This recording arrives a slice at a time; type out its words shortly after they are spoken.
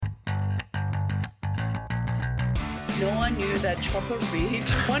No one knew that Chopper Read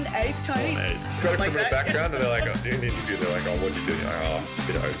 1/8 Chinese. Got a Like criminal that? background, and they're like, oh, doing the interview, they're like, oh, what do you do? You're like, oh, a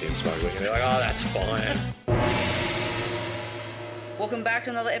bit of opium smuggling. And they're like, oh, that's fine. Welcome back to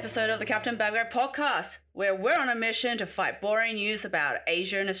another episode of the Captain Bagwag podcast, where we're on a mission to fight boring news about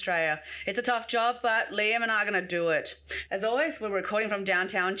Asia and Australia. It's a tough job, but Liam and I are going to do it. As always, we're recording from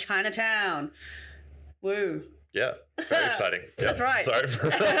downtown Chinatown. Woo. Yeah, very exciting. Yeah. That's right. So,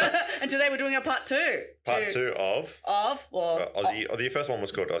 And today we're doing a part two. part two of Aussie. The first one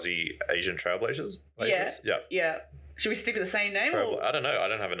was called Aussie Asian Trailblazers. Yeah. Yeah. Yeah. Should we stick with the same name? Or? I don't know. I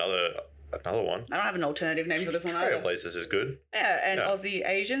don't have another one. I don't have an alternative name for this one either. Trailblazers is good. Yeah, and Yeah. Aussie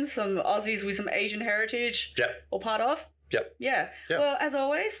Asians, some Aussies with some Asian heritage. Yeah. Or part of. Yep. Yeah. Yep. Well, as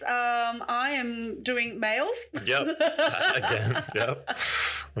always, I am doing males. Yep. Again. Yep.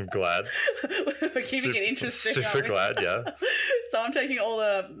 I'm glad. We're keeping it interesting. Super aren't we? glad. Yeah. So I'm taking all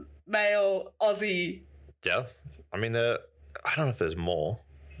the male Aussie. Yeah. I mean, I don't know if there's more.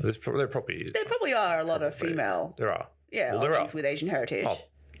 There probably are a lot of Probably. female. there are. Yeah, Well, there Aussies are. with Asian heritage. Oh,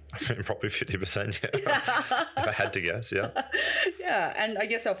 I mean, probably 50%. Yeah. If I had to guess, yeah. Yeah, and I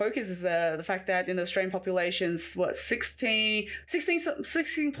guess our focus is the fact that in the Australian population's 16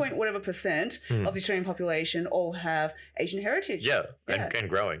 point whatever percent of the Australian population all have Asian heritage. Yeah, Yeah. and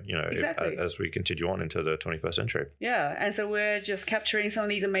growing, Exactly. as we continue on into the 21st century. Yeah, and so we're just capturing some of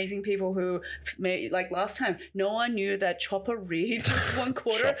these amazing people who, like last time, no one knew that Chopper Read was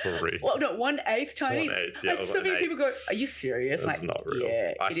 1/4. Chopper Read. Well, no, 1/8 Chinese. 1/8, yeah, it And was so many 1/8. people go, "Are you serious?" That's Like, not real.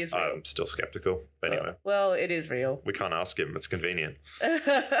 Yeah, it is real. I'm still skeptical. But anyway, Well, it is real. we can't ask him. It's convenient.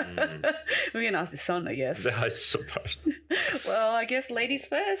 We can ask his son, I guess. I suppose. Well, I guess ladies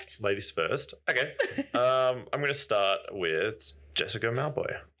first. Ladies first. Okay. I'm going to start with Jessica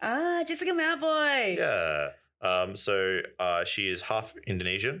Malboy. Ah, Jessica Malboy. Yeah. So she is half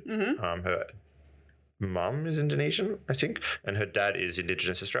Indonesian. Mm-hmm. Her mum is Indonesian, I think, and her dad is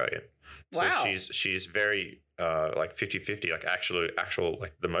Indigenous Australian. So Wow. she's very like 50-50, like actual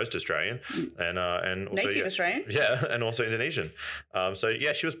like the most Australian, and also Native Australian. Yeah, and also Indonesian. So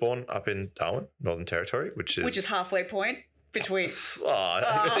yeah, she was born up in Darwin, Northern Territory, which is Halfway point between. it's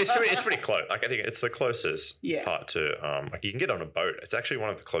pretty close. Like I think it's the closest Yeah. part to like you can get on a boat. It's actually one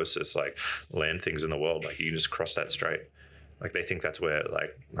of the closest like land things in the world. Like you can just cross that strait. Like they think that's where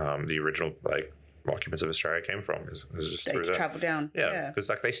like the original like occupants of Australia came from is just They through there. travel down. Yeah, because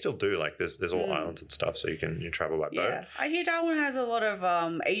like they still do. Like there's all islands and stuff, so you travel by boat. Yeah, I hear Darwin has a lot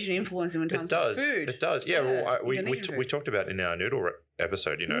of Asian influence in terms of food. It does. Yeah. Well, we Indonesian we food. talked about in our noodle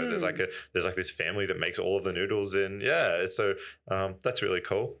episode. There's like this family that makes all of the noodles in. Yeah. So that's really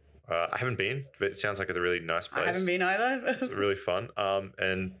cool. I haven't been, but it sounds like it's a really nice place. I haven't been either. It's really fun.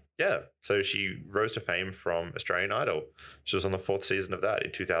 And yeah, so she rose to fame from Australian Idol. She was on the 4th season of that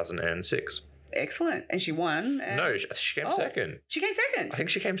in 2006. Excellent, and she won. And No, she came second. She came second. I think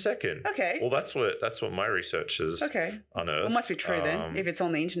she came second. Okay. Well, that's what my research has Okay. unearthed. Well, it must be true then, if it's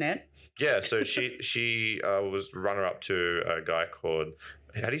on the internet. Yeah, so she was runner up to a guy called,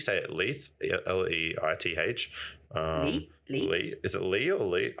 how do you say it? Leith, Leith. Lee. Is it Lee or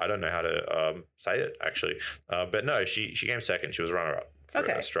Lee? I don't know how to say it actually. But no, she came second. She was runner up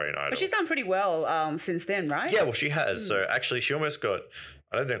for Australian Idol. But she's done pretty well since then, right? Yeah, well, she has. So actually, she almost got.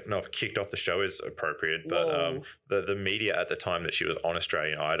 I don't know if kicked off the show is appropriate, but Whoa. the media at the time that she was on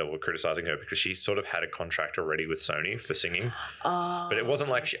Australian Idol were criticizing her because she sort of had a contract already with Sony for singing. Oh, But it wasn't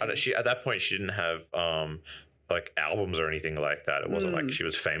like I see. she at that point she didn't have like albums or anything like that. It wasn't like she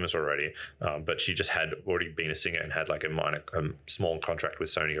was famous already, but she just had already been a singer and had like a small contract with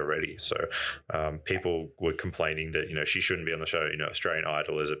Sony already. So people were complaining that she shouldn't be on the show. Australian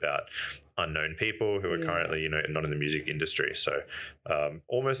Idol is about unknown people who are currently not in the music industry. So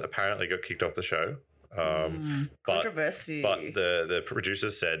almost apparently got kicked off the show. Controversy. But the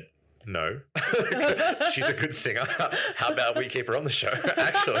producers said, no, she's a good singer. How about we keep her on the show,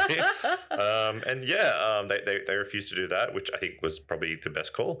 actually? They refused to do that, which I think was probably the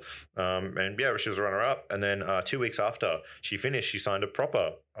best call. She was a runner-up. And then 2 weeks after she finished, she signed a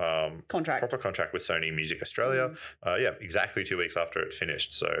proper contract with Sony Music Australia. Exactly 2 weeks after it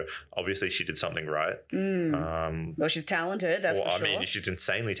finished. So obviously she did something right. Well, she's talented, that's for sure. I mean, she's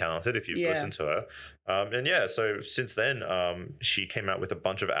insanely talented if you've listened to her. So since then, she came out with a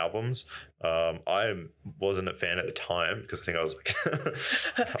bunch of albums. I wasn't a fan at the time because I think I was like...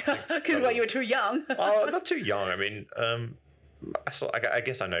 Because you were too young. Oh, not too young. I mean... I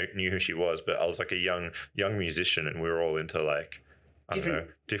guess I knew who she was, but I was like a young musician, and we were all into like I don't know,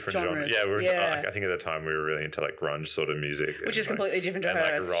 different genre. genres. Yeah, Yeah. I think at the time we were really into like grunge sort of music, Which and, is completely different to and,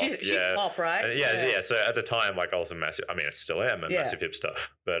 like, hers. rock, She's yeah. pop, right? Yeah. So at the time, like I was a massive. I mean, I still am a Yeah. massive hipster,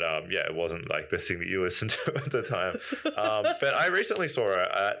 but yeah, it wasn't like the thing that you listened to at the time. But I recently saw her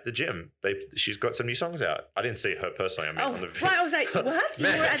at the gym. She's got some new songs out. I didn't see her personally. I mean, Oh, on the right. I was like, what? You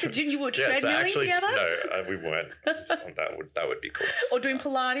Man. were at the gym? You were Yeah, so treadmilling actually, together? no, we weren't. That would be cool. Or doing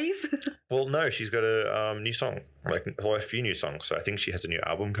Pilates? Well, no, she's got a new song, a few new songs. So I think she has a new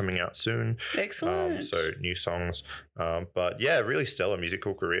album coming out soon. Excellent. So new songs. But yeah, really stellar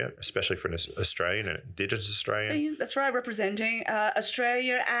musical career, especially for an Australian and Indigenous Australian. That's right, representing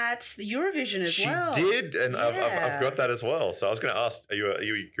Australia at the Eurovision as She well. did, and Yeah. I've got that as well. So I was going to ask, are you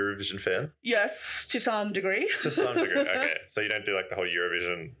a Eurovision fan? Yes, to some degree. To some degree. Okay, so you don't do like the whole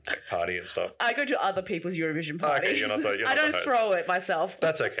Eurovision party and stuff. I go to other people's Eurovision parties. Okay, you're not the I don't host. throw it myself.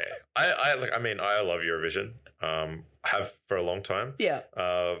 That's okay. I love Eurovision. Have for a long time. Yeah.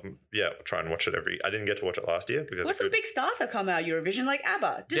 Yeah, try and watch it I didn't get to watch it last year because Well, some big stars have come out of Eurovision, like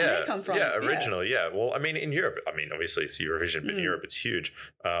ABBA. Didn't they come from? Yeah, originally, yeah. Well, I mean, in Europe, obviously it's Eurovision, but in Europe it's huge.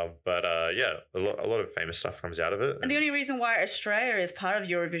 But yeah, a lot of famous stuff comes out of it. And the only reason why Australia is part of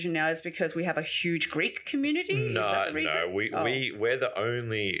Eurovision now is because we have a huge Greek community? Is that the reason? No, we're the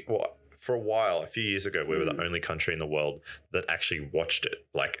only. Well, for a while, a few years ago, we were the only country in the world that actually watched it.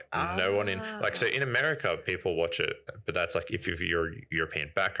 Like no one in so in America, people watch it, but that's like if you're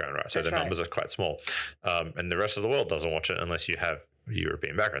European background, right? So That's the numbers are quite small, and the rest of the world doesn't watch it unless you have a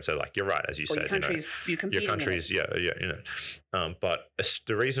European background. So like you're right, as you said, Your countries, you're competing your countries, but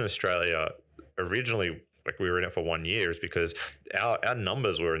the reason Australia originally, like we were in it for 1 year, is because our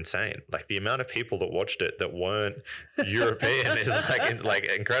numbers were insane. Like the amount of people that watched it that weren't European is like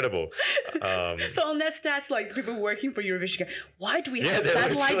incredible. So on that stats, like the people working for Eurovision go, why do we have they're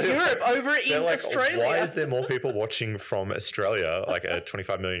satellite literally Europe over in like, Australia? why is there more people watching from Australia, like a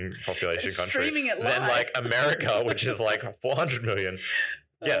 25 million population country, Streaming it than live. like America, which is like 400 million?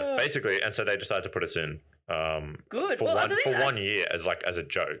 Yeah, basically. And so they decided to put us in. Good. For Well, I one think for 1 year as a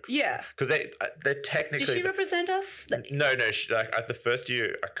joke. Yeah. Because they're technically. Did she represent us? No. Like at the first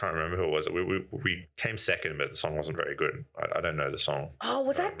year, I can't remember who it was. We came second, but the song wasn't very good. I don't know the song. Oh,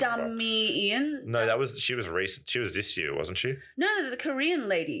 was that Dummy Ian? No, she was recent. She was this year, wasn't she? No, the Korean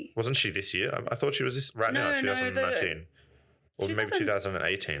lady. Wasn't she this year? I thought she was this right now, No, 2019, or maybe 2000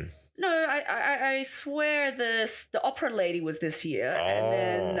 2018. No, I swear the opera lady was this year, and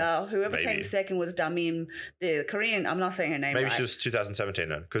then whoever maybe. came second was Damim, the Korean. I'm not saying her name Maybe right. she was 2017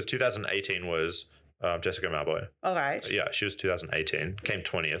 then, because 2018 was Jessica Malboy. All right. Yeah, she was 2018. Came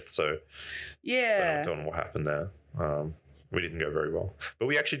 20th, so Yeah. don't know what happened there. We didn't go very well, but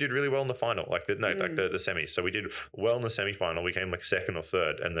we actually did really well in the final, like the semis. So we did well in the semi-final. We came like second or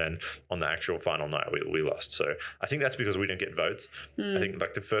third, and then on the actual final night, we lost. So I think that's because we didn't get votes. I think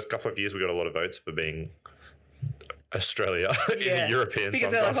like the first couple of years, we got a lot of votes for being Australia in the European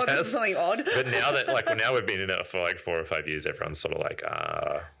because Song they're like, oh, this Contest. is something odd. But now we've been in it for like 4 or 5 years, everyone's sort of like,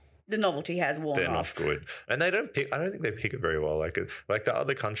 The novelty has worn they're off. not good, and they don't pick. I don't think they pick it very well. Like the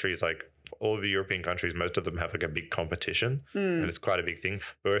other countries, like all of the European countries, most of them have like a big competition, and it's quite a big thing.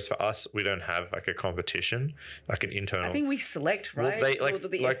 Whereas for us, we don't have like a competition, like an internal. I think we select, right? Well, they Or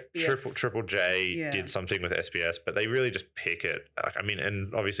the like SBS. Triple J Yeah. did something with SBS, but they really just pick it. Like, I mean,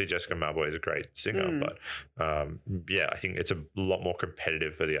 and obviously Jessica Malboy is a great singer, but yeah, I think it's a lot more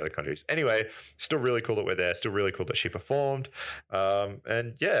competitive for the other countries. Anyway, still really cool that we're there. Still really cool that she performed,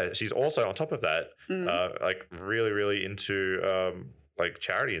 and yeah, she's also on top of that, like really into. Like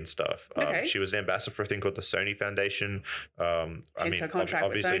charity and stuff. Okay. She was an ambassador for a thing called the Sony Foundation. I mean, her contract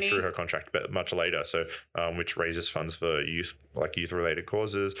with obviously Sony. through her contract, but much later. So, which raises funds for youth related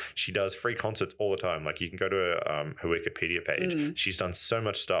causes. She does free concerts all the time. Like you can go to her Wikipedia page. She's done so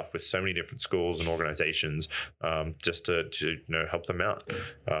much stuff with so many different schools and organizations, just to help them out.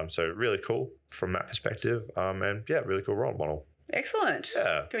 So really cool from that perspective. And yeah, really cool role model. Excellent.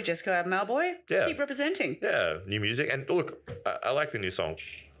 Yeah. Go Jessica Malboy. Yeah. Keep representing. Yeah, new music, and look, I like the new song.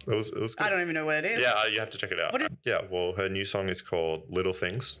 It was good. I don't even know what it is. Yeah, you have to check it out. Yeah, well, her new song is called Little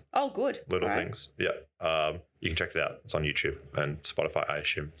Things. Oh, good. Little All right. Things. Yeah. You can check it out. It's on YouTube and Spotify, I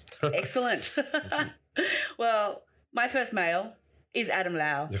assume. Excellent. Well, my first male is Adam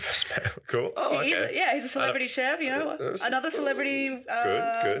Lau. Your first male. Cool. Oh, okay. He's a celebrity chef, another celebrity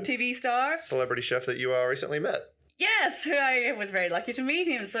Good. TV star. Celebrity chef that you recently met. Yes, who I was very lucky to meet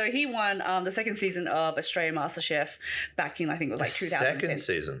him. So he won the second season of Australian MasterChef back in, I think it was like 2010. Second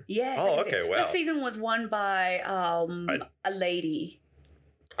season? Yeah. Oh, second okay, season. wow. That season was won by a lady.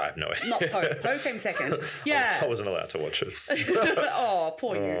 I have no idea. Not Poe. Poe came second. Yeah. I wasn't allowed to watch it. Oh,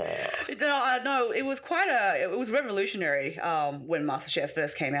 poor you. No, it was it was revolutionary when MasterChef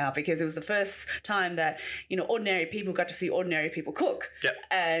first came out, because it was the first time that, ordinary people got to see ordinary people cook. Yep.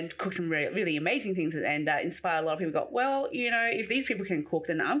 And cook some really, really amazing things, and that inspired a lot of people. Go, well, if these people can cook,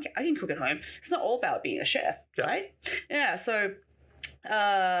 then I can cook at home. It's not all about being a chef, Yep. right? Yeah, so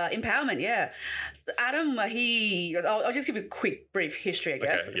empowerment, yeah. Adam, I'll just give a quick brief history, I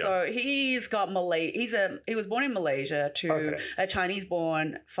guess. Okay, yeah. So he's got he was born in Malaysia to a Chinese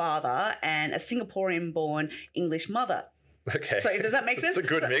born father and a Singaporean born English mother. Okay. So does that make sense? It's a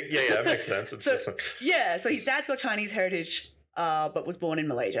good mix. Yeah, that makes sense. It's so his dad's got Chinese heritage, but was born in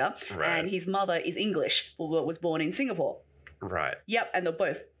Malaysia, Right. and his mother is English, but was born in Singapore. right. Yep, and they're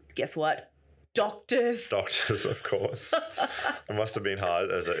both, guess what? Doctors. Doctors, of course. It must have been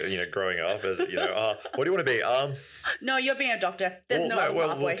hard as growing up as what do you want to be? No, you're being a doctor. There's no other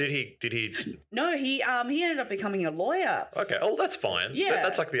pathway. Did he? No, he ended up becoming a lawyer. Okay. Oh, that's fine. Yeah.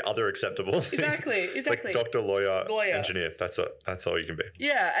 That's like the other acceptable thing. Exactly. It's like doctor, lawyer, engineer. That's all you can be.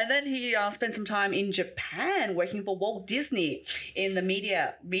 Yeah, and then he spent some time in Japan working for Walt Disney in the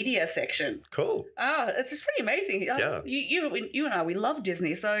media section. Cool. It's just pretty amazing. Yeah. You and I, we love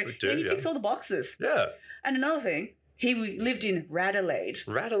Disney, so We do, he yeah. ticks all the boxes. Yeah. And another thing, he lived in Radelaide.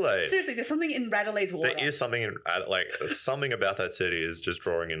 Radelaide. Seriously, there's something in Radelaide's water. There is something something about that city is just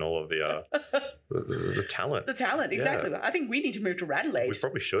drawing in all of the the talent. The talent, exactly. Yeah. I think we need to move to Radelaide. We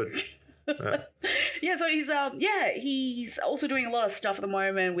probably should. Yeah. Yeah, so he's also doing a lot of stuff at the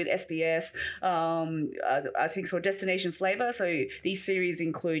moment with SBS. I think so. Destination Flavor. So these series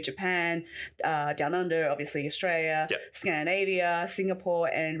include Japan, Down Under, obviously Australia, Yep. Scandinavia, Singapore,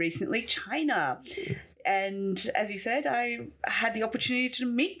 and recently China. And as you said, I had the opportunity to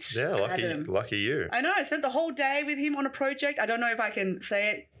meet Yeah, Adam. lucky you. I know. I spent the whole day with him on a project. I don't know if I can say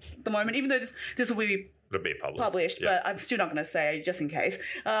it at the moment, even though this will be It'll be published, Yeah. but I'm still not going to say just in case.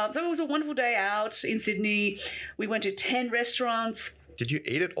 So it was a wonderful day out in Sydney. We went to 10 restaurants. Did you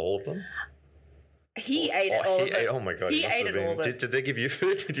eat at all of them? He ate it all of it. Oh my god! He must ate have it all been- of it. Did they give you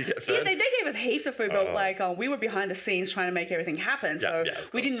food? Did you get Yeah, fed? they gave us heaps of food, but Oh. we were behind the scenes trying to make everything happen. So Yeah,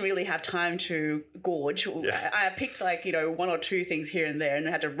 of we didn't course. really have time to gorge. Yeah. I picked one or two things here and there, and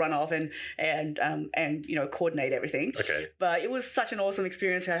had to run off and coordinate everything. Okay. But it was such an awesome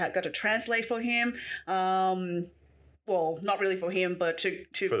experience. I got to translate for him. Well, not really for him, but to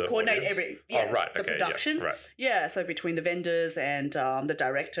For the coordinate audience? the Okay, production. Yeah, right. Yeah, so between the vendors and the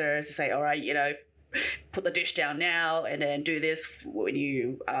directors to say, all right, put the dish down now and then do this when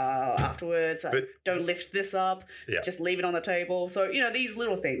you afterwards. But- Don't lift this up. Yeah. Just leave it on the table. So, these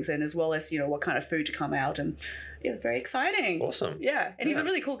little things, and as well as, what kind of food to come out. And it was very exciting. Awesome. Yeah, and he's a Yeah.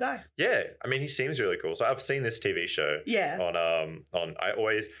 really cool guy. Yeah, I mean, he seems really cool. So I've seen this TV show. Yeah. On I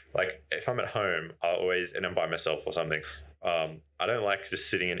always like if I'm at home, and I'm by myself or something. I don't like just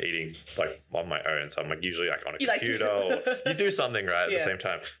sitting and eating like on my own. So I'm like usually like on a You like to- computer or you do something right at Yeah. the same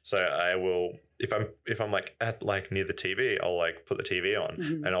time. So I will if I'm like at like near the TV, I'll like put the TV on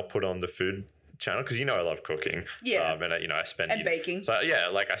Mhm. and I'll put on the food channel because I love cooking. Yeah. And I spend And baking. So yeah,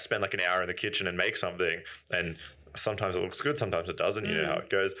 like I spend like an hour in the kitchen and make something, and sometimes it looks good, sometimes it doesn't. You know how it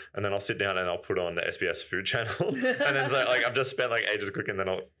goes. And then I'll sit down and I'll put on the SBS food channel, and then so, like I've just spent like ages cooking. Then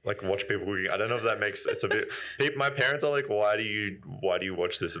I'll like watch people cooking. I don't know if that makes it's a bit. My parents are like, why do you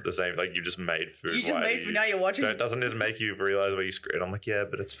watch this at the same? Like you just made food. You just Why made do food. Now you're watching. Doesn't this make you realize what you screwed? And I'm like, yeah,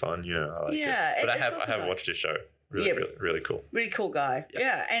 but it's fun. I like Yeah, it. But it's I also have nice. watched this show. Really, Yeah. really, really cool. Really cool guy.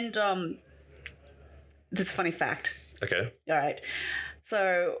 Yeah, and this is a funny fact. Okay. All right.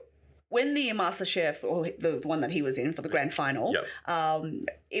 So when the MasterChef, or the one that he was in for the grand final,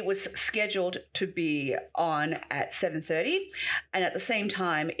 it was scheduled to be on at 7:30, and at the same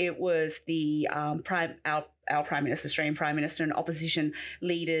time, it was the our Prime Minister, Australian Prime Minister, and opposition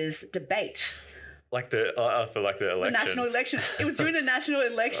leaders debate. Like the for like the election. The national election. It was during the national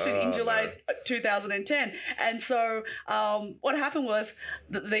election in Oh, July 2010. And so what happened was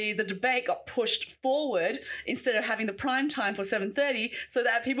the debate got pushed forward instead of having the prime time for 7:30 so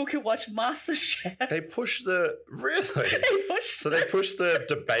that people could watch MasterChef. They pushed the really. pushed So they pushed the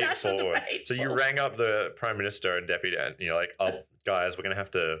debate national forward. debate So you forward. rang up the prime minister and deputy, and you're like, "Oh, guys, we're gonna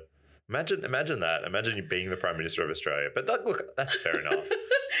have to imagine that. Imagine you being the prime minister of Australia." But look, that's fair enough.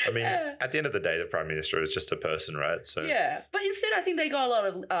 I mean, Yeah. at the end of the day, the prime minister is just a person, right? So Yeah, but instead I think they got a lot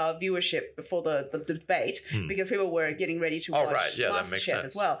of viewership for the debate because people were getting ready to Oh, watch right. Yeah, that makes MasterChef sense.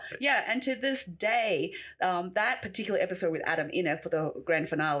 as well. Yeah, and to this day, that particular episode with Adam in it for the grand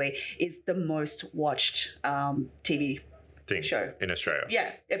finale is the most watched TV thing show in Australia.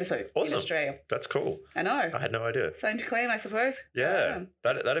 Yeah, episode in Awesome. Australia. That's cool. I know. I had no idea. Something to claim, I suppose. Yeah,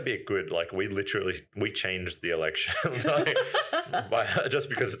 that'd be a good, like, we changed the election like, just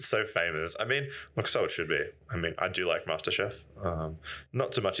because it's so famous. I mean, look, so it should be. I mean, I do like MasterChef.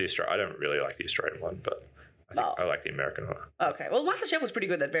 Not so much the Australian. I don't really like the Australian one, but I like the American one. Okay. Well, MasterChef was pretty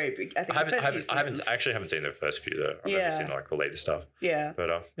good. That very big. I think I haven't seen the first few though. I've only seen like the latest stuff. Yeah.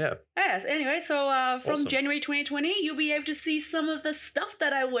 But yeah. Yes. Anyway, so from Awesome. January 2020, you'll be able to see some of the stuff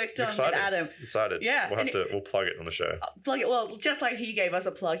that I worked on with Adam. Excited. Yeah. We'll plug it on the show. Plug it. Well, just like he gave us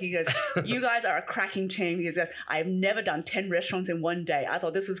a plug, he goes, "You guys are a cracking team." He goes, "I've never done 10 restaurants in one day. I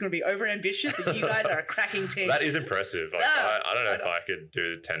thought this was going to be over ambitious, but you guys are a cracking team." That is impressive. Like, I don't know if I could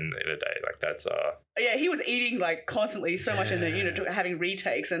do 10 in a day. Like that's Yeah, he was eating like constantly so much and then having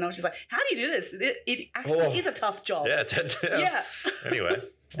retakes, and I was just like, "How do you do this? It actually is a tough job." Yeah. Yeah. Anyway,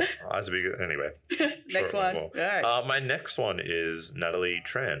 eyes are big. Anyway, next one. All right. My next one is Natalie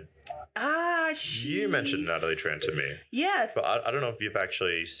Tran. You mentioned Natalie Tran to me. Yeah. But I don't know if you've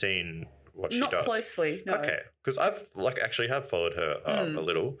actually seen what she does. Not closely, no. Okay, because I've actually have followed her a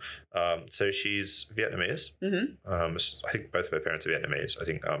little. So she's Vietnamese. Mm-hmm. I think both of her parents are Vietnamese. I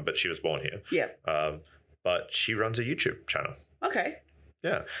think, but she was born here. Yeah. But she runs a YouTube channel. Okay.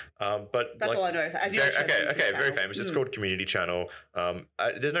 Yeah. But that's all I know. Very famous. It's called Community Channel.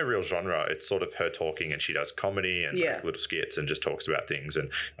 There's no real genre. It's sort of her talking, and she does comedy and like little skits and just talks about things.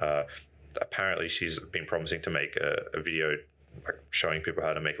 And apparently, she's been promising to make a video like showing people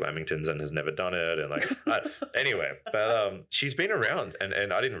how to make lamingtons and has never done it. And like anyway, but she's been around,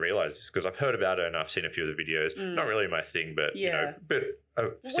 and I didn't realize this because I've heard about her and I've seen a few of the videos. Not really my thing, but you know, but.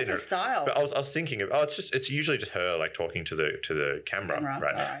 What's her style? But I was thinking of it's usually just her like talking to the camera.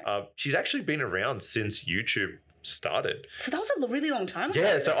 Right. She's actually been around since YouTube started. So that was a really long time ago.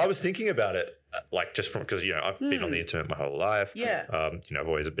 Yeah, so I was thinking about it like just from because I've been on the internet my whole life. Yeah. I've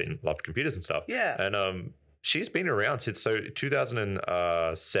always loved computers and stuff. Yeah. And she's been around since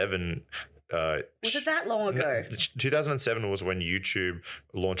 2007. Was it that long ago? 2007 was when YouTube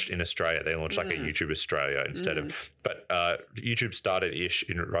launched in Australia. They launched like a YouTube Australia instead of, but YouTube started ish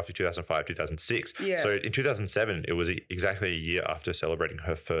in roughly 2005, 2006. Yeah. So in 2007, it was exactly a year after celebrating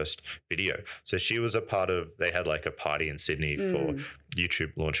her first video. So she was a part of, they had like a party in Sydney for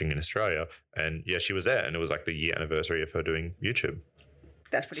YouTube launching in Australia. And yeah, she was there, and it was like the year anniversary of her doing YouTube.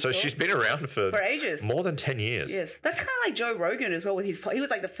 That's pretty cool. So she's been around for ages. More than 10 years. Yes. That's kind of like Joe Rogan as well with his... He was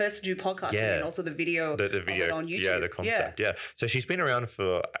like the first to do podcasting and also the video, the video on YouTube. Yeah, the concept. Yeah. So she's been around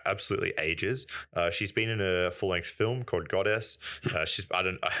for absolutely ages. She's been in a full-length film called Goddess. I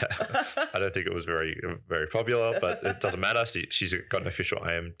don't think it was very, very popular, but it doesn't matter. She's got an official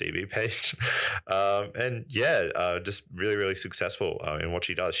IMDb page. Just really, really successful in what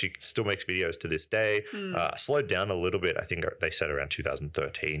she does. She still makes videos to this day. Slowed down a little bit. I think they said around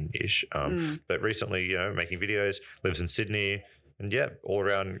 2013-ish. But recently, making videos, lives in Sydney, and all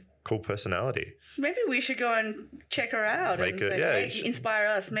around cool personality. Maybe we should go and check her out inspire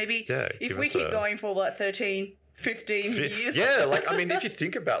us. Maybe if we keep going for 13, 15 years. Yeah, if you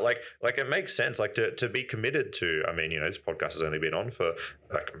think about like it makes sense to be committed to. This podcast has only been on for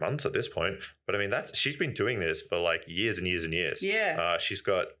like months at this point, but she's been doing this for like years and years and years. Yeah. She's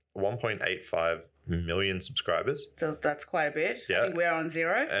got 1.85 million subscribers. So that's quite a bit. Yeah. I think we're on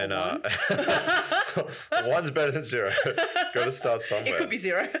 0. And one's better than 0. Got to start somewhere. It could be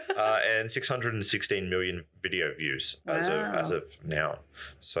 0. And 616 million video views as of now.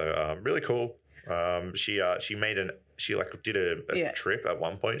 So really cool. She did a trip at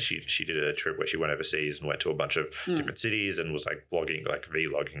one point. She did a trip where she went overseas and went to a bunch of different cities and was like blogging, like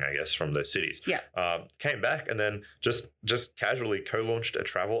vlogging, I guess, from those cities. Yeah. Came back and then just casually co-launched a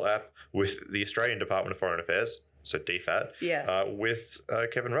travel app with the Australian Department of Foreign Affairs, so DFAT. Yeah. With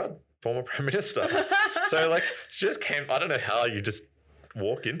Kevin Rudd, former Prime Minister. So just came. I don't know how you just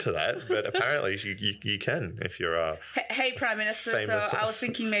walk into that, but apparently you can if you're hey Prime Minister, famous. So I was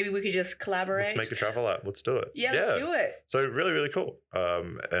thinking maybe we could just collaborate. Let's make a travel app. Let's do it. Yeah, let's do it. So really, really cool.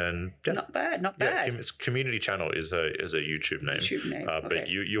 Not bad. It's Community Channel is a YouTube name. But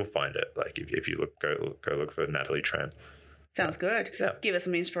you'll find it. Like if you go look for Natalie Tran. Sounds good. Yeah. Give us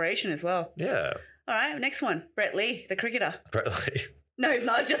some inspiration as well. Yeah. All right, next one. Brett Lee, the cricketer. Brett Lee. No, he's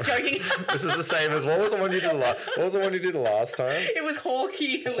not. Just joking. This is the same as what was the one you did last? What was the one you did last time? It was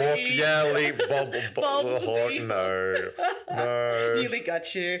Hawkeye Lee. Yeah, Lee. Bob Hawk. No. Nearly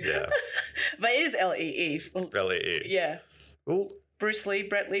got you. Yeah. But it is Lee. Lee. Yeah. Well, Bruce Lee,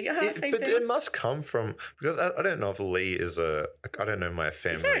 Brett Lee. Same thing. It must come from, because I don't know if Lee is I don't know my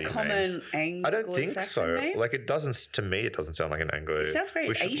family. Is there a common Anglo-Saxon I don't think so. name? Like it doesn't, to me, it doesn't sound like an Anglo. It sounds very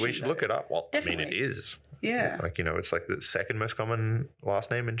Asian. We should look it up. Well, Definitely. it is. Yeah. Like, it's like the second most common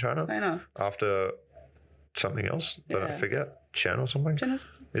last name in China I know. after something else that I Yeah. forget. Chen or something? Jenna's-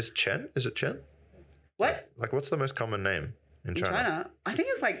 Is it Chen? What? Like, what's the most common name in In China? China? I think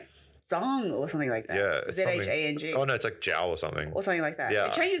it's like Zhang or something like that. Yeah, it's something- ZHANG. Oh, no, it's like Zhao or something. Or something like that. Yeah.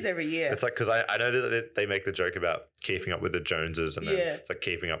 It changes every year. It's like, because I know that they make the joke about keeping up with the Joneses, and then Yeah. it's like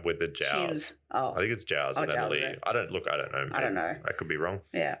keeping up with the Zhaos. Chins. Oh, I think it's Zhaos Oh, and then Zhaos, Li. yeah. I don't know. I don't know. I could be wrong.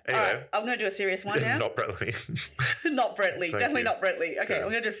 Yeah. Anyway. All right, I'm going to do a serious one now. Not Brett Lee. Not Brett Lee. Thank Definitely you. not Brett Lee. Okay, Good. I'm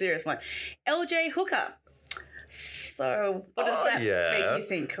going to do a serious one. LJ Hooker. So, what does that make you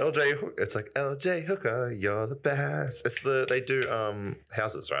think? LJ, it's like LJ Hooker, you're the best. They do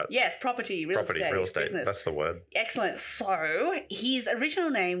houses, right? Yes, property, real estate, business. That's the word. Excellent. So his original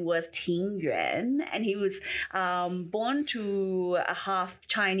name was Ting Yuan, and he was born to a half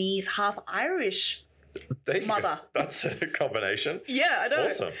Chinese, half Irish There you go. mother. That's a combination. Yeah, I know.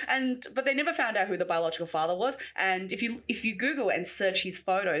 Awesome. But they never found out who the biological father was. And if you Google and search his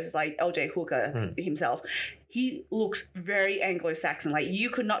photos, like LJ Hooker himself, he looks very Anglo-Saxon. Like you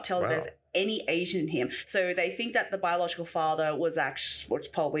could not tell Wow. there's any Asian in him. So they think that the biological father was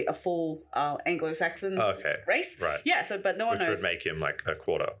probably a full Anglo-Saxon Okay. race. Right. Yeah. So, but no one Which knows. would make him like a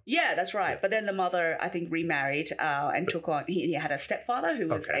quarter. Yeah, that's right. But then the mother, I think, remarried and took on. He had a stepfather who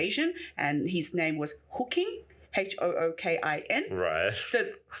was Okay. Asian, and his name was Hooking, Hookin. Right. So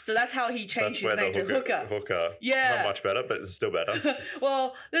that's how he changed his name to Hooker. Hooker. Yeah. Not much better, but it's still better.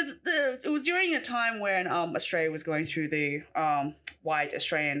 Well, it was during a time when Australia was going through the white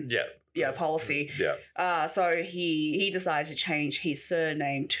Australian policy. Yeah. So he decided to change his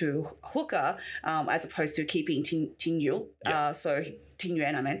surname to Hooker as opposed to keeping Ting Yu. Yeah. Ting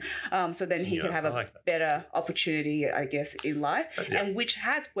Yuan, I mean. So then he Yeah, could have I a like that. better opportunity, I guess, in life, Yeah. and which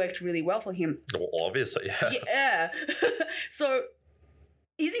has worked really well for him. Well, obviously, yeah. Yeah. So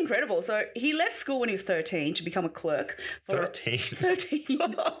he's incredible. So he left school when he was 13 to become a clerk. 13. 13.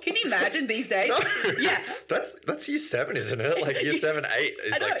 Can you imagine these days? No. Yeah. That's year 7, isn't it? Like year 7, 8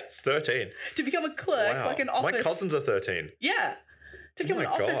 is I know. like 13. To become a clerk, Wow. like an office. My cousins are 13. Yeah. To become Oh an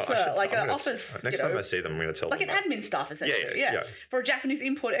my God. officer, Next time I see them, I'm going to tell like them. an admin staff, essentially. Yeah. For a Japanese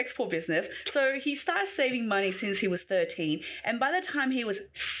import-export business. So he started saving money since he was 13. And by the time he was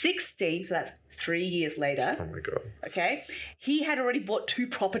 16, so that's 3 years later, Oh my God. okay, he had already bought 2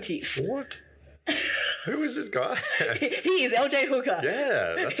 properties. What? Who is this guy? He is LJ Hooker.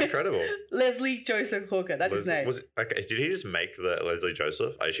 Yeah, that's incredible. Leslie Joseph Hooker. That's his name. Okay, did he just make the Leslie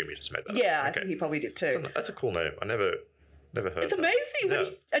Joseph? I assume he just made that. Yeah, I Okay. think he probably did too. That's a cool name. I never heard It's that. amazing what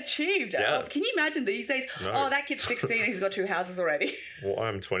he achieved. Yeah. Can you imagine these days? No. Oh, that kid's 16 and he's got 2 houses already. Well,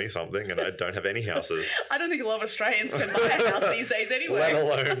 I'm 20-something and I don't have any houses, I don't think a lot of Australians can buy a house these days anyway. let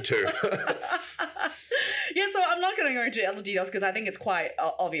alone 2. Yeah, so I'm not going to go into other details because I think it's quite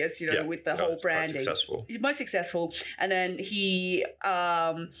obvious, Yeah. with the No, whole it's quite branding. successful. He's most successful, and then he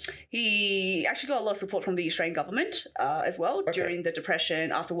actually got a lot of support from the Australian government as well Okay. during the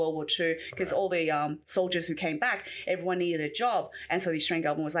Depression after World War II, because all the soldiers who came back, everyone needed a job, and so the Australian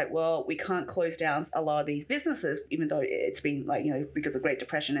government was like, well, we can't close down a lot of these businesses, even though it's been because of Great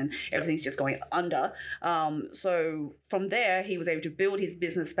Depression and everything's just going under. So from there, he was able to build his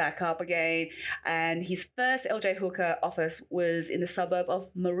business back up again, and his first LJ Hooker office was in the suburb of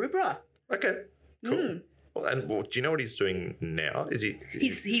Maroubra. Okay, cool. Mm. Well, do you know what he's doing now? Is he?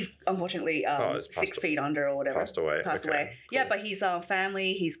 He's unfortunately he's 6 feet under or whatever. Passed away. Passed Okay, away. cool. Yeah, but his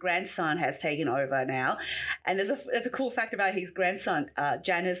family, his grandson has taken over now, and there's a cool fact about his grandson,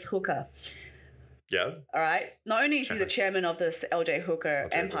 Janice Hooker. Yeah. All right. Not only is he the Janice. chairman of this LJ Hooker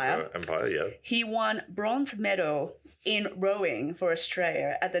Empire, Empire, yeah. he won bronze medal in rowing for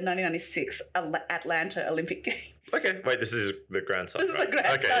Australia at the 1996 Atlanta Olympic Games. Okay, wait, this is the grandson. This is right? the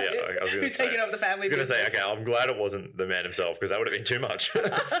grandson Okay, yeah. I was going to who's say. taken over the family I was going to say, business. okay, I'm glad it wasn't the man himself because that would have been too much.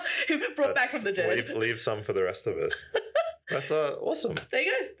 Brought back from the dead. Leave some for the rest of us. That's awesome. There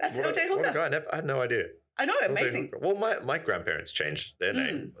you go. That's What LJ a Hooker. guy. I had no idea. I know, LJ amazing. Hooker. Well, my grandparents changed their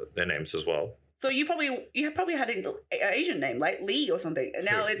names as well. So you probably had an Asian name like Lee or something, and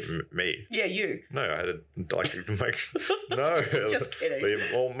now Who? it's Me. yeah you. No, I had no. Just kidding. Lee.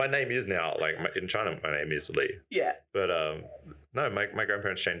 Well, my name is now in China. My name is Lee, Yeah, but no, my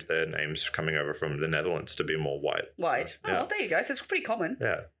grandparents changed their names coming over from the Netherlands to be more white. white. So, Oh, yeah. well, there you go. So it's pretty common.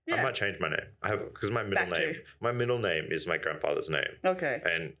 Yeah. Yeah. I might change my name. I have because my Back middle name is my grandfather's name, Okay.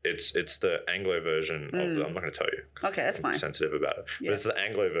 and it's the Anglo version of the. I'm not going to tell you. Okay, that's I'm fine. sensitive about it, Yeah. but it's the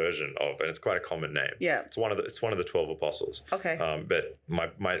Anglo version of, and it's quite a common name. Yeah. It's one of the 12 apostles. Okay. But my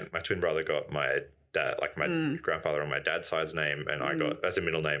twin brother got my dad, like my grandfather on my dad's side's name, and I got as a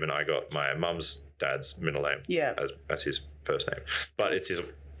middle name, and I got my mum's dad's middle name Yeah. as his first name. But it's his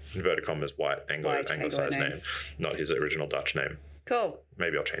inverted commas, white anglicized name. name, not his original Dutch name. Cool.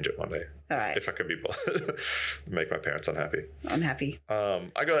 Maybe I'll change it one day. All right. If I can be bothered. Make my parents unhappy. I'm happy.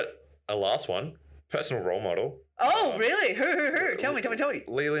 I got a last one. Personal role model. Oh, really? Who? Tell me.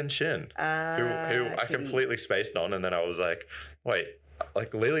 Li Lin Chin. Who I completely spaced on, and then I was like, wait,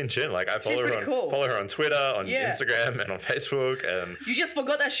 like Li Lin Chin, like I follow her on Twitter, on Instagram, and on Facebook, and you just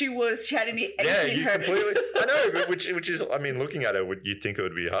forgot that she had any yeah, in you her. completely. I know, but which is, I mean, looking at her, you'd think it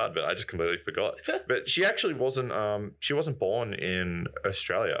would be hard, but I just completely forgot. But she actually wasn't. She wasn't born in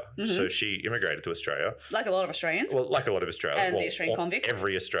Australia, so she immigrated to Australia, like a lot of Australians. Well, like a lot of Australians, and the Australian convicts.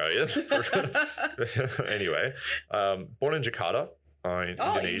 Every Australian. Anyway, born in Jakarta.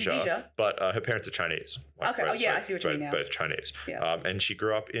 Indonesia, but her parents are Chinese. Like okay. I see what you mean now. Both Chinese. Yeah. And she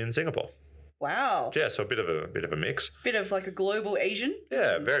grew up in Singapore. Wow. Yeah, so a bit of a mix. Bit of like a global Asian.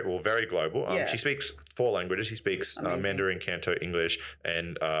 Yeah, very global. She speaks 4 languages. She speaks Mandarin, Canto, English,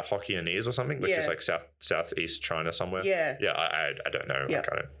 and Hokkien or something, which is like southeast China somewhere. Yeah. Yeah, I don't know. Yeah.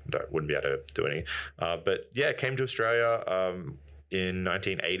 I wouldn't be able to do any. But yeah, came to Australia. In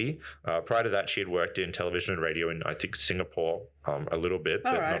 1980. Prior to that, she had worked in television and radio in, I think, Singapore a little bit,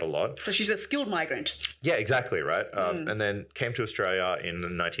 but not a lot. So she's a skilled migrant. Yeah, exactly, right? And then came to Australia in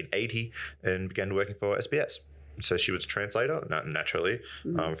 1980 and began working for SBS. So she was a translator, naturally,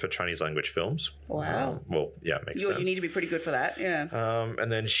 for Chinese language films. Wow. Makes sense. You need to be pretty good for that, yeah. And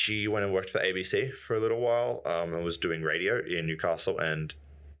then she went and worked for ABC for a little while and was doing radio in Newcastle and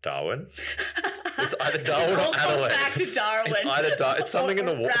Darwin. It's either Darwin or Adelaide. Back to Darwin. It's something in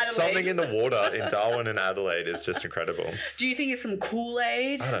the water. Something in the water in Darwin and Adelaide is just incredible. Do you think it's some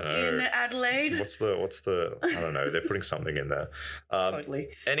Kool-Aid in Adelaide? What's the? I don't know. They're putting something in there. Totally.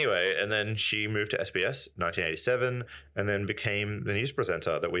 Anyway, and then she moved to SBS 1987, and then became the news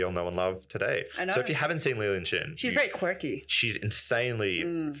presenter that we all know and love today. I know. So if you haven't seen Li Lin Chin, she's very quirky. She's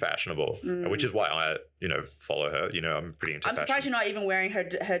insanely fashionable, which is why I follow her. I'm pretty into fashion. I'm surprised you're not even wearing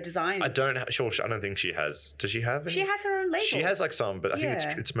her design. I don't think she has. Does she have any? She has her own label. She has like some, but I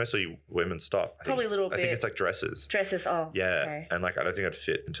think it's mostly women's stuff. Probably a little bit. I think it's like dresses. Dresses, yeah. Okay. And like I don't think I'd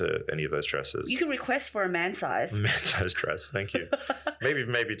fit into any of those dresses. You could request for a man size. Man size dress. Thank you.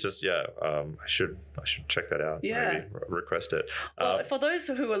 maybe just I should check that out. Yeah. Maybe request it. Well, for those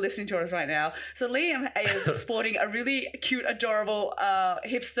who are listening to us right now, so Liam is sporting a really cute, adorable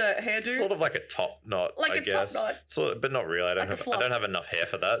hipster hairdo. Sort of like a top knot, I guess. Top knot. Sort of, but not really. I don't have enough hair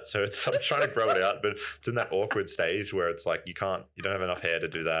for that, so I'm trying to grow it out, but it's in that awkward stage where it's like you don't have enough hair to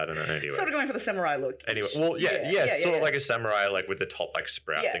do that, and then anyway. Sort of going for the samurai look. Anyway, well, sort of like a samurai, like with the top like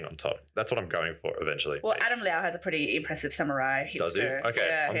sprouting on top. That's what I'm going for eventually. Well, Adam Lau has a pretty impressive samurai hipster. Does he?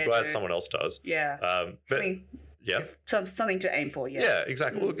 Okay, I'm glad someone else does. Yeah. Something to aim for. Yeah. Yeah,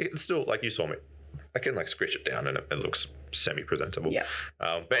 exactly. Well, it's still like you saw me. I can like squish it down and it looks semi-presentable. Yeah.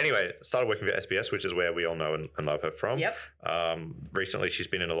 But anyway, started working for SBS, which is where we all know and love her from. Yep. Recently, she's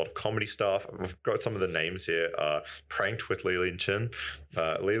been in a lot of comedy stuff. We've got some of the names here. Pranked with Li Lin Chin.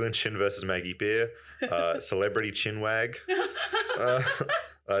 Li Lin Chin versus Maggie Beer. Celebrity Chinwag.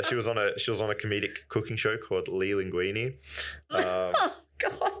 She was on a comedic cooking show called Lee Linguini.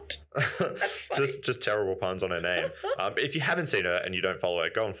 God. That's funny. just terrible puns on her name. If you haven't seen her and you don't follow her,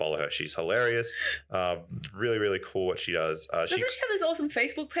 go and follow her. She's hilarious. Really, really cool what she does. Doesn't she have this awesome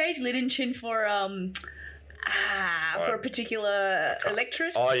Facebook page, Li Lin Chin for a particular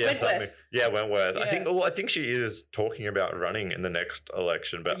electorate? Oh yeah, Wentworth. Wentworth. Yeah. I think she is talking about running in the next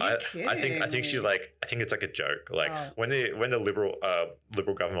election, but I think she's like, I think it's like a joke. Like when the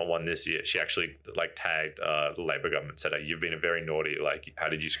Liberal government won this year, she actually like tagged the Labor government, said, "Hey, you've been a very naughty. Like, how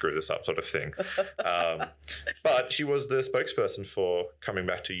did you screw this up?" sort of thing. But she was the spokesperson for coming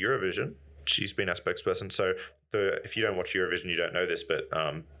back to Eurovision. She's been our spokesperson. So if you don't watch Eurovision, you don't know this, but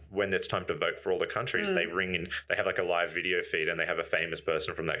when it's time to vote for all the countries, they ring in, they have like a live video feed and they have a famous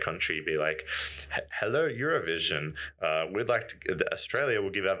person from that country be like, "Hello, Eurovision. We'd like to, Australia will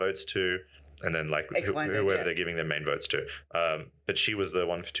give our votes to," and then like whoever they're giving their main votes to. But she was the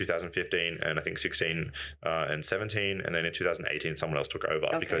one for 2015 and I think 16 and 17. And then in 2018, someone else took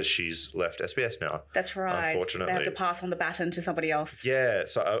over because she's left SBS now. That's right. Unfortunately. They have to pass on the baton to somebody else. Yeah.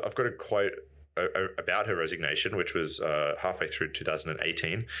 So I've got a quote about her resignation, which was halfway through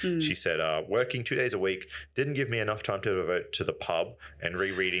 2018. She said, "Working 2 days a week didn't give me enough time to devote to the pub and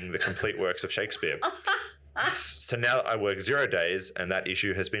rereading the complete works of Shakespeare. So now I work 0 days and that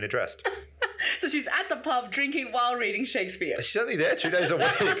issue has been addressed." So she's at the pub drinking while reading Shakespeare. She's only there 2 days a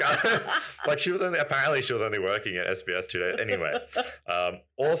week. Like apparently she was only working at SBS 2 days. Anyway,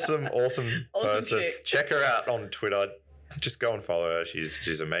 awesome person. Chick. Check her out on Twitter. Just go and follow her.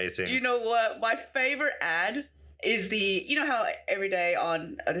 She's amazing. Do you know what? My favorite ad is the, you know how every day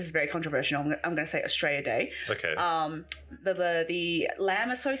on, this is very controversial, I'm going to say Australia Day. Okay. The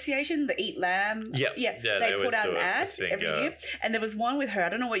Lamb Association, the Eat Lamb. Yeah. They put out an ad every year. And there was one with her, I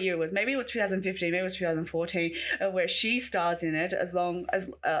don't know what year it was, maybe it was 2015, maybe it was 2014, where she stars in it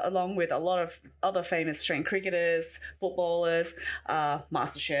along with a lot of other famous Australian cricketers, footballers,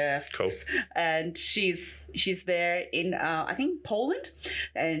 MasterChef. Cool. And she's there in, I think, Poland.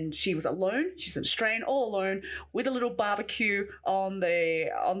 And she was alone. She's an Australian, all alone, with a little barbecue on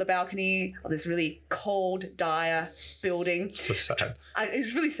the balcony of this really cold, dire building. So sad. It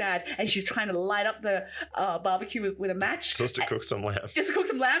was really sad. And she's trying to light up the barbecue with a match. Just to cook some lamb. Just to cook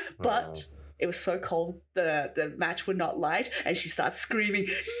some lamb, but it was so cold the match would not light, and she starts screaming,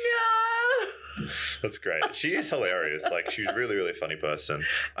 "No!" That's great. She is hilarious. Like, she's a really, really funny person.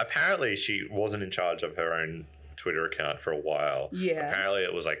 Apparently, she wasn't in charge of her own Twitter account for a while. Yeah. Apparently,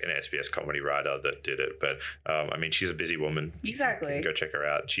 it was like an SBS comedy writer that did it. But I mean, she's a busy woman. Exactly. You can go check her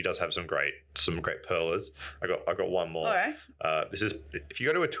out. She does have some great pearlers. I got one more. All right. This is, if you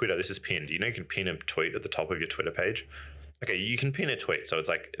go to a Twitter, this is pinned. You know, you can pin a tweet at the top of your Twitter page. Okay, you can pin a tweet, so it's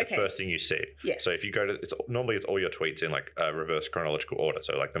like the first thing you see. Yes. So if you go to, normally it's all your tweets in like reverse chronological order,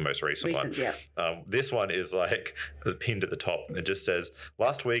 so like the most recent one. Yeah. This one is like pinned at the top. It just says,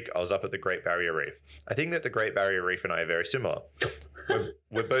 "Last week I was up at the Great Barrier Reef. I think that the Great Barrier Reef and I are very similar.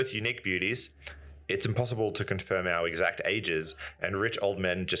 We're both unique beauties. It's impossible to confirm our exact ages, and rich old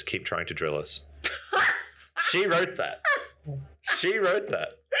men just keep trying to drill us." She wrote that.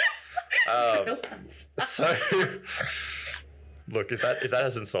 So, look, if that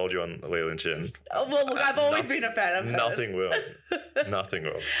hasn't sold you on Leland Chin, well, look, I've always been a fan of hers. Nothing will. Nothing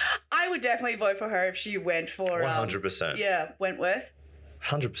will. I would definitely vote for her if she went for 100%. Yeah, Wentworth.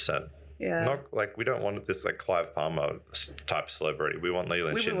 100%. Yeah. Not like, we don't want this like Clive Palmer type celebrity. We want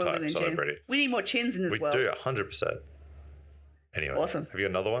Leland Chin type celebrity. We need more chins in this world. We do, 100%. Anyway, awesome. Have you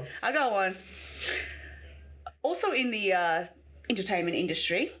got another one? I got one. Also in the entertainment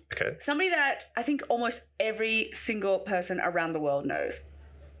industry. Okay. Somebody that I think almost every single person around the world knows.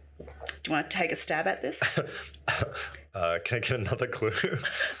 Do you want to take a stab at this? Can I get another clue?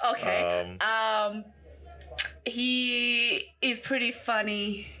 Okay. He is pretty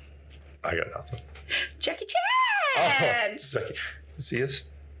funny. I got nothing. Jackie Chan! Oh, Jackie. Is he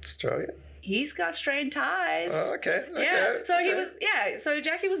Australian? He's got Australian ties. Oh, okay. Yeah. So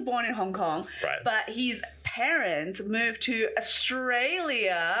Jackie was born in Hong Kong. Right. But his parents moved to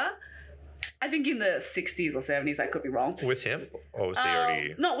Australia, I think in the 60s or 70s, I could be wrong. With him? Or was he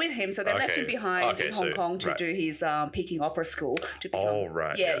already... Not with him. So they left him behind in Hong Kong to do his Peking Opera School. To become,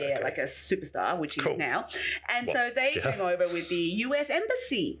 like a superstar, which he is now. And so they came over with the US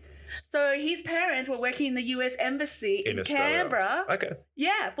Embassy. So his parents were working in the US Embassy in Canberra. Okay.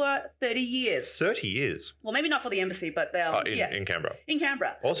 Yeah, for 30 years. 30 years? Well, maybe not for the embassy, but in Canberra. In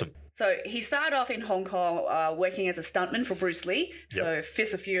Canberra. Awesome. So he started off in Hong Kong working as a stuntman for Bruce Lee. So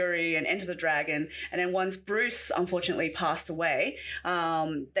Fist of Fury and Enter the Dragon. And then once Bruce unfortunately passed away,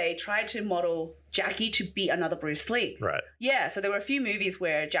 they tried to model Jackie to be another Bruce Lee. Right. Yeah, so there were a few movies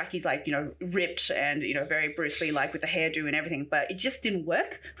where Jackie's like, ripped and, very Bruce Lee like with the hairdo and everything, but it just didn't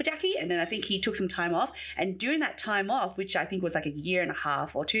work for Jackie. And then I think he took some time off. And during that time off, which I think was like a year and a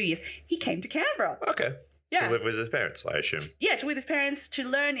half or 2 years, he came to Canberra. Okay. Yeah. To live with his parents, I assume. Yeah, to live with his parents, to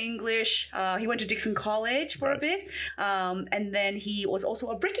learn English. He went to Dixon College for a bit. And then he was also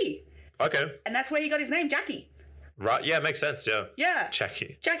a brickie. Okay. And that's where he got his name, Jackie. Right, yeah, makes sense, yeah. Yeah.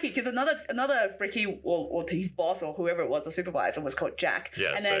 Jackie, because another brickie, or his boss or whoever it was, the supervisor, was called Jack.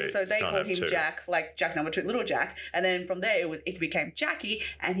 Yeah, and then so they called him Jack, like Jack number 2, Little Jack. And then from there, it became Jackie,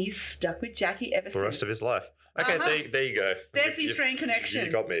 and he's stuck with Jackie ever since. The rest of his life. Okay, there you go. There's the Australian connection.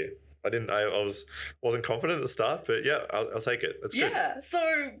 You got me. I wasn't confident at the start, but yeah, I'll take it. That's good. Yeah,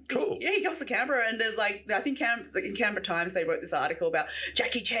 so cool. He comes to Canberra, and there's I think in Canberra Times they wrote this article about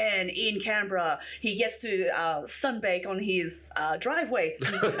Jackie Chan in Canberra. He gets to sunbake on his driveway,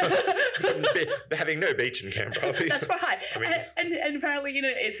 having no beach in Canberra. That's right. And apparently,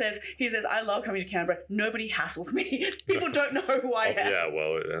 he says, "I love coming to Canberra. Nobody hassles me. People don't know who I am." Yeah,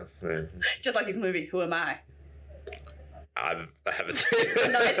 well, yeah. Just like his movie, Who Am I? I haven't seen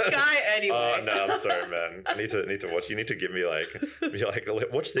it. Nice guy anyway. Oh no, I'm sorry, man. I need to watch. You need to give me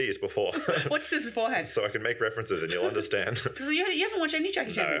watch these before. Watch this beforehand, so I can make references and you'll understand. So you haven't watched any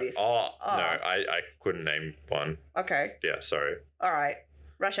Jackie Chan movies? No, I couldn't name one. Okay. Yeah, sorry. All right.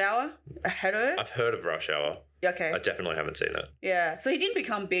 Rush Hour? Heard of it? I've heard of Rush Hour. Okay. I definitely haven't seen it. Yeah. So he didn't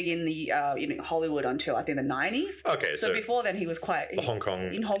become big in the Hollywood until I think the 90s. Okay. So before then he was in Hong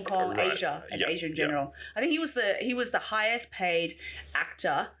Kong, right. Asia, and Asia in general. I think he was the highest paid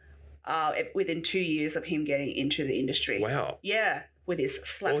actor within 2 years of him getting into the industry. Wow. Yeah, with his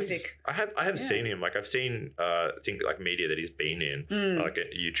slapstick. I have seen him. Like I've seen things like media that he's been in, like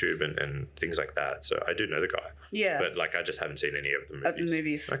at YouTube and things like that. So I do know the guy. Yeah. But like I just haven't seen any of the movies. Of the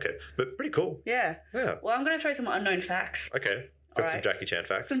movies. Okay. But pretty cool. Yeah. Yeah. Well, I'm going to throw some unknown facts. Okay. Got some Alright. Jackie Chan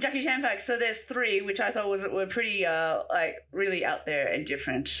facts. Some Jackie Chan facts. So there's 3, which I thought were pretty like really out there and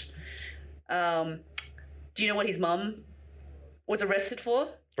different. Do you know what his mum was arrested for?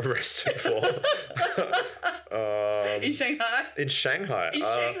 Arrested for In Shanghai. in Shanghai. In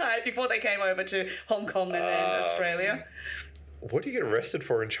Shanghai, before they came over to Hong Kong and then Australia. What do you get arrested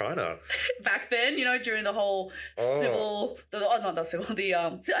for in China? Back then, during the whole civil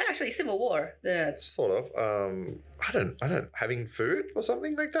war. The Sort of. I don't having food or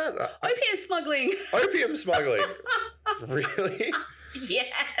something like that. opium smuggling. Opium smuggling. Really? Yeah.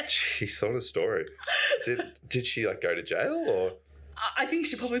 Jeez, what a story. Did she like go to jail or I think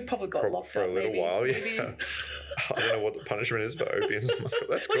she probably got locked for up a little maybe. while? Yeah. Maybe. I don't know what the punishment is for opium smuggling.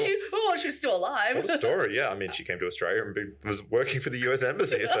 That's cool. She was still alive. What a story. Yeah, I mean, she came to Australia and was working for the US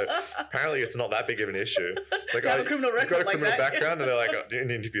Embassy, so apparently it's not that big of an issue. Like, To have a criminal you've got a record like criminal that. background, and they're like, in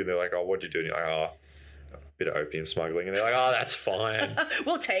an interview, and they're like, oh, what'd you do? And you're like, oh, a bit of opium smuggling. And they're like, oh, that's fine.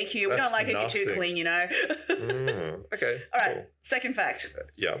 We'll take you. We That's don't like it if you're too nothing. clean, Okay. All right, Cool. second fact.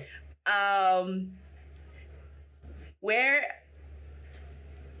 Yeah. Where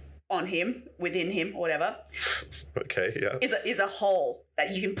on him, within him, or whatever, Okay, yeah. is a hole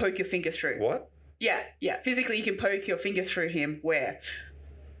that you can poke your finger through. What? Yeah. Physically, you can poke your finger through him. Where?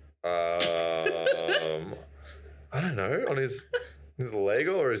 I don't know. On his leg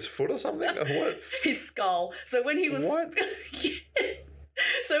or his foot or something? Or what? His skull. So when he was What?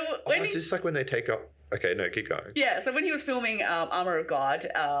 So when Is this like when they take up... Okay, no, keep going. Yeah, so when he was filming Armor of God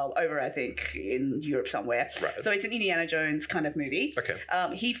over, I think, in Europe somewhere. Right. So it's an Indiana Jones kind of movie. Okay.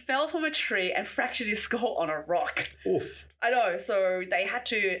 He fell from a tree and fractured his skull on a rock. Oof. I know, so they had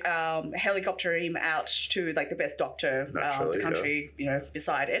to helicopter him out to like the best doctor Naturally, the country,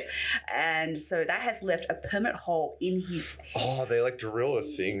 beside it, and so that has left a permanent hole in his. Oh, they like drill a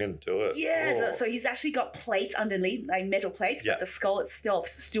thing and do it. Yeah, Oh. so he's actually got plates underneath, like metal plates, Yeah. but the skull itself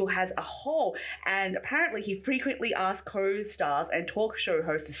still has a hole. And apparently, he frequently asks co-stars and talk show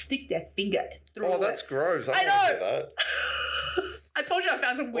hosts to stick their finger through Oh, it. that's gross. I I don't want to know. do that. I told you I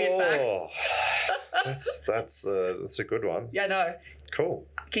found some weird facts. Oh, that's a good one. Yeah, no. Cool.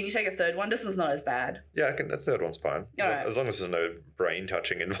 Can you take a third one? This one's not as bad. Yeah, I can. The third one's fine. All right. As long as there's no brain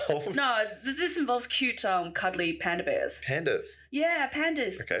touching involved. No, this involves cute, cuddly panda bears. Pandas. Yeah,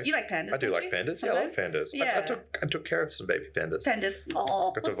 pandas. Okay. You like pandas? I do don't like you? pandas. Yeah, I like pandas. Yeah. I took care of some baby pandas. Pandas.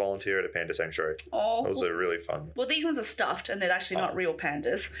 Oh. Got to volunteer at a panda sanctuary. Oh. That was really fun. Well, these ones are stuffed, and they're actually not real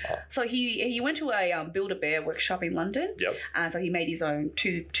pandas. Oh. So he went to a Build-A-Bear workshop in London. Yep. And so he made his own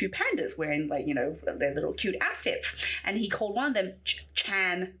two pandas wearing their little cute outfits, and he called one of them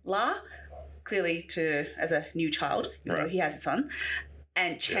Chan La, clearly as a new child. Right. He has a son,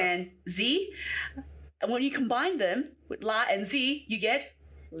 and Chan Z. And when you combine them with La and Z, you get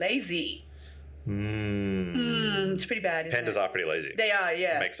lazy. It's pretty bad, isn't Pandas it? are pretty lazy. They are,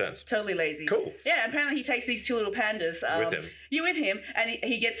 yeah. Makes sense. Totally lazy. Cool. Yeah, apparently he takes these two little pandas. With him. You're with him, and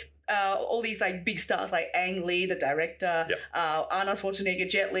he gets all these like big stars like Ang Lee, the director, Yep. Arnold Schwarzenegger,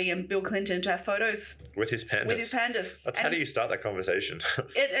 Jet Li, and Bill Clinton to have photos With his pandas. with his pandas. That's And how do you start that conversation?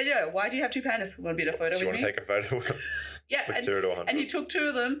 why do you have two pandas? Want to be in a photo Do you with want me? to take a photo? Yeah, Like and, 0 to 100. and he took two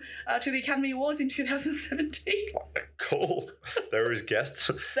of them to the Academy Awards in 2017. Cool. They were his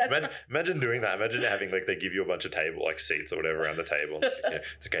guests. That's Imagine doing that. Imagine having they give you a bunch of seats or whatever around the table.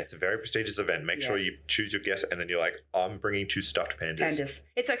 It's okay. It's a very prestigious event. Make sure you choose your guests, and then you're like, I'm bringing 2 stuffed pandas. Pandas.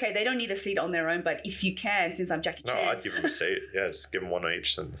 It's okay. They don't need a seat on their own, but if you can, since I'm Jackie No, Chan, I'd give them a seat. Yeah, just give them one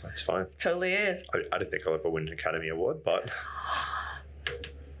each, and that's fine. totally is. I don't think I'll ever win an Academy Award, but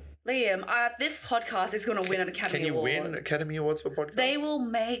Liam, this podcast is going to win an Academy can you Award. win Academy Awards for podcasts? They will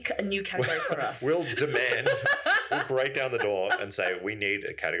make a new category for us. We'll demand. We'll break down the door and say we need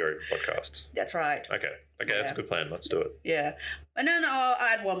a category for podcast. That's right. Okay, that's Yeah. a good plan. Let's do it. Yeah. And then I'll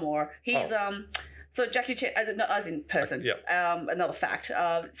add one more. He's Oh. so Jackie Chan, as in person. Another fact.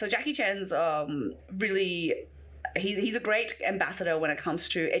 So Jackie Chan's really. He's a great ambassador when it comes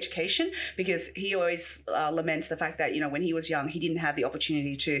to education, because he always laments the fact that when he was young he didn't have the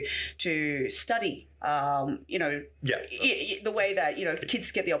opportunity to study you know, the way that, you know,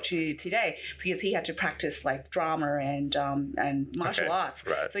 kids get the opportunity today, because he had to practice like drama and martial arts.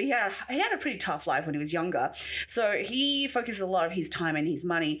 Right. So he had a pretty tough life when he was younger. So he focused a lot of his time and his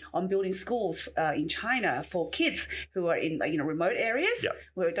money on building schools in China for kids who are in, like, you know, remote areas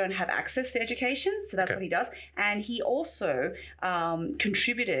where don't have access to education. So that's what he does. And he also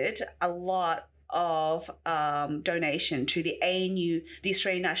contributed a lot of donation to the ANU, the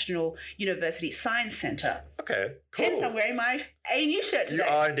Australian National University Science Centre. Okay, cool. Hence, I'm wearing my ANU shirt today. You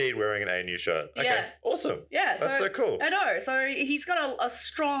are indeed wearing an ANU shirt. Okay, awesome. Yeah, that's so cool. I know. So he's got a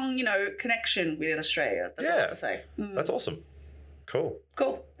strong, you know, connection with Australia. That's all I have to say. That's awesome. Cool.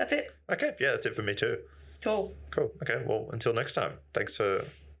 Cool. That's it. Okay, yeah, that's it for me too. Cool. Okay, well, until next time. Thanks for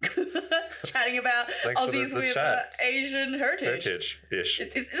chatting about Aussies with Asian heritage. Heritage-ish.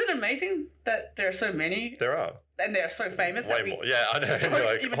 Isn't it amazing that there are so many? There are. And they're so famous Way that we more. Yeah, I know. don't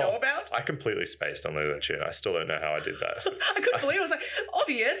like, even know about. I completely spaced on Lilin Chin. I still don't know how I did that. I couldn't believe it. I was like,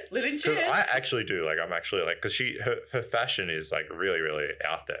 obvious, Lilin Chin. I actually do. Like, I'm actually like, because her fashion is like really, really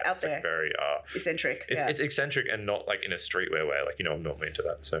out there. It's like very eccentric. It's eccentric and not like in a streetwear way. Like, you know, I'm not into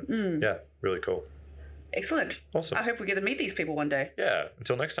that. So yeah, really cool. Excellent. Awesome. I hope we get to meet these people one day. Yeah.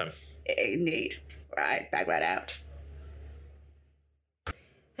 Until next time. Indeed. Right. Bag right out.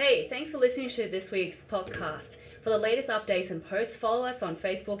 Hey, thanks for listening to this week's podcast. For the latest updates and posts, follow us on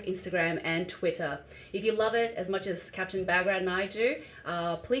Facebook, Instagram, and Twitter. If you love it as much as Captain Bagrat and I do,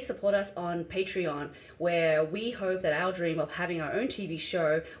 please support us on Patreon, where we hope that our dream of having our own TV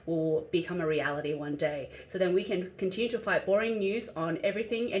show will become a reality one day. So then we can continue to fight boring news on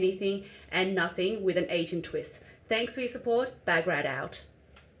everything, anything, and nothing with an Asian twist. Thanks for your support. Bagrat out.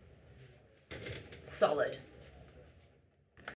 Solid.